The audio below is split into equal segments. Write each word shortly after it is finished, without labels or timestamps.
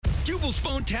Jubal's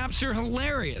phone taps are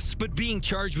hilarious, but being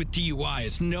charged with DUI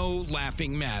is no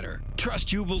laughing matter. Trust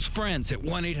Jubal's friends at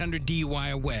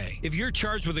 1-800-DUI-AWAY. If you're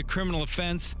charged with a criminal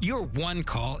offense, your one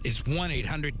call is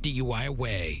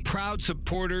 1-800-DUI-AWAY. Proud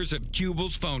supporters of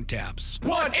Jubal's phone taps.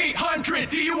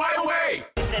 1-800-DUI-AWAY.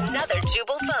 It's another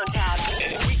Jubal phone tap.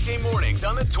 Weekday mornings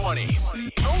on the 20s.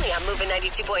 Only on Moving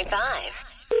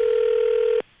 92.5.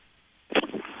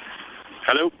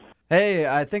 Hello? Hey,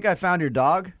 I think I found your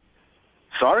dog.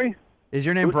 Sorry? Is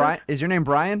your name Brian? Is your name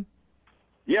Brian?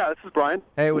 Yeah, this is Brian.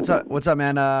 Hey, what's up? What's up,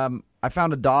 man? I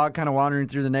found a dog kind of wandering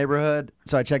through the neighborhood,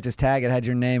 so I checked his tag. It had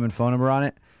your name and phone number on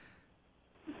it.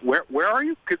 Where are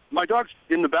you? 'Cause my dog's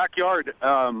in the backyard.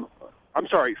 I'm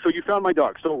sorry. So you found my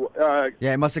dog. So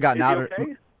Yeah, he must have gotten is he out.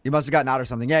 okay? He must have gotten out or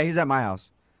something. Yeah, he's at my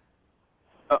house.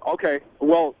 Okay.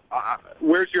 Well,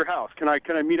 where's your house? Can I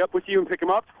meet up with you and pick him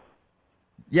up?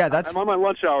 Yeah, that's. I'm on my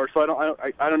lunch hour, so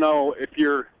I don't know if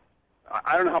you're.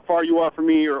 I don't know how far you are from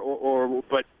me,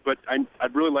 but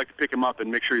I'd really like to pick him up and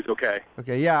make sure he's okay.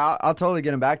 Okay, yeah, I'll totally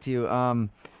get him back to you. I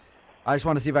just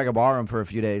want to see if I can borrow him for a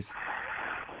few days.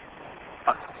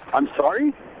 I'm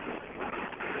sorry?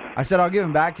 I said I'll give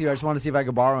him back to you. I just want to see if I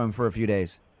could borrow him for a few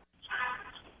days.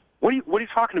 What are you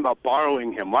talking about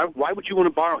borrowing him? Why would you want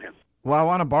to borrow him? Well, I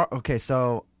want to borrow. Okay,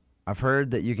 so I've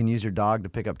heard that you can use your dog to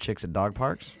pick up chicks at dog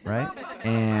parks, right?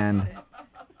 And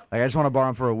I just want to borrow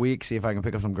him for a week, see if I can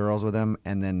pick up some girls with him,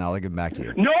 and then I'll give him back to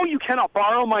you. No, you cannot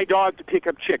borrow my dog to pick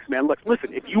up chicks, man. Look,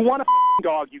 listen, if you want a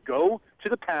dog, you go to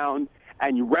the pound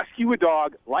and you rescue a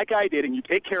dog like I did, and you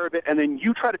take care of it, and then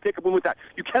you try to pick up one with that.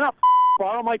 You cannot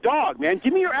borrow my dog, man.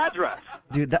 Give me your address.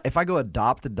 Dude, if I go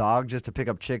adopt a dog just to pick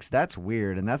up chicks, that's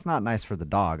weird, and that's not nice for the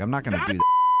dog. I'm not going to do that.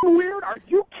 Weird? Are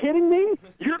you kidding me?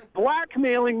 You're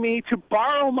blackmailing me to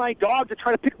borrow my dog to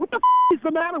try to pick. What the is the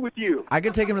matter with you? I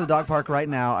could take him to the dog park right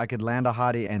now. I could land a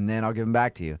hottie, and then I'll give him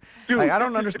back to you. Dude, I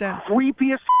don't understand. The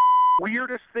creepiest,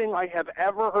 weirdest thing I have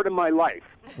ever heard in my life.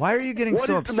 Why are you getting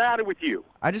so upset? What is the matter with you?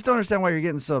 I just don't understand why you're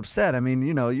getting so upset. I mean,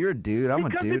 you're a dude. I'm a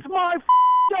dude. Because it's my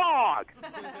dog.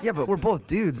 Yeah, but we're both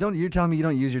dudes. You're telling me you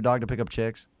don't use your dog to pick up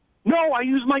chicks? No, I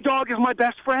use my dog as my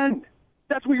best friend.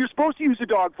 That's what you're supposed to use a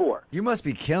dog for. You must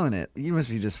be killing it. You must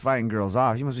be just fighting girls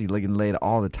off. You must be getting laid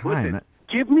all the time. Listen,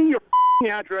 give me your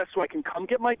address so I can come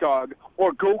get my dog,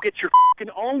 or go get your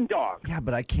own dog. Yeah,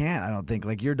 but I can't, I don't think.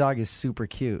 Like, your dog is super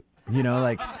cute. Oh,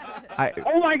 my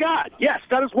God. Yes,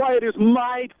 that is why it is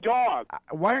my dog.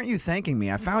 Why aren't you thanking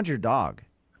me? I found your dog.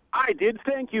 I did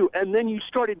thank you, and then you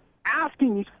started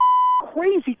asking these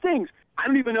crazy things. I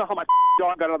don't even know how my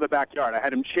dog got out of the backyard. I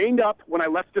had him chained up when I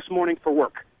left this morning for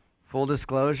work. Full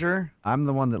disclosure, I'm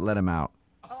the one that let him out.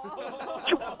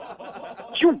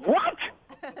 You what?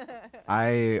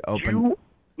 I opened...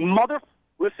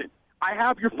 Listen, I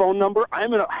have your phone number. I'm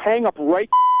going to hang up right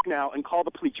now and call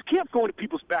the police. You can't go into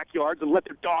people's backyards and let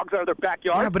their dogs out of their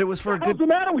backyard. Yeah, but it was for a good... What's the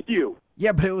matter with you?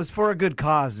 Yeah, but it was for a good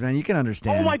cause, man. You can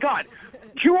understand. Oh, my God.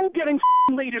 You getting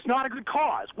laid is not a good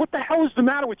cause. What the hell is the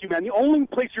matter with you, man? The only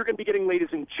place you're going to be getting laid is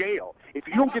in jail. If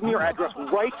you don't give me your address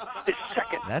right this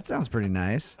second. That sounds pretty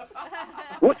nice.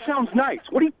 What sounds nice?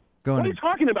 What are you Going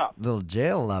talking about? Little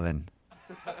jail loving.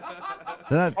 Does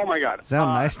that Oh, my God.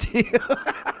 sound nice to you?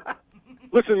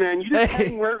 Listen, man, you just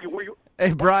hang where you...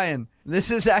 Hey, Brian, this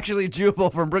is actually Jubal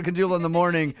from Brook and Jubal in the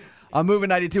Morning. I'm moving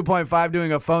 92.5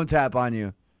 doing a phone tap on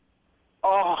you.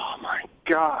 Oh, my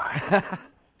God.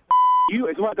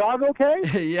 Is my dog okay?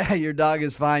 Yeah, your dog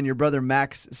is fine. Your brother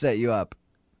Max set you up.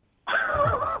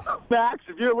 Max,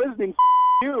 if you're listening,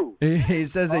 you. He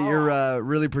says that you're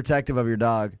really protective of your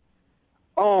dog.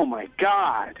 Oh, my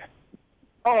God.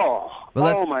 Oh,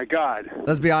 Well, oh, my God.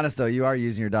 Let's be honest, though. You are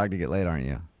using your dog to get laid, aren't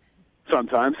you?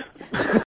 Sometimes.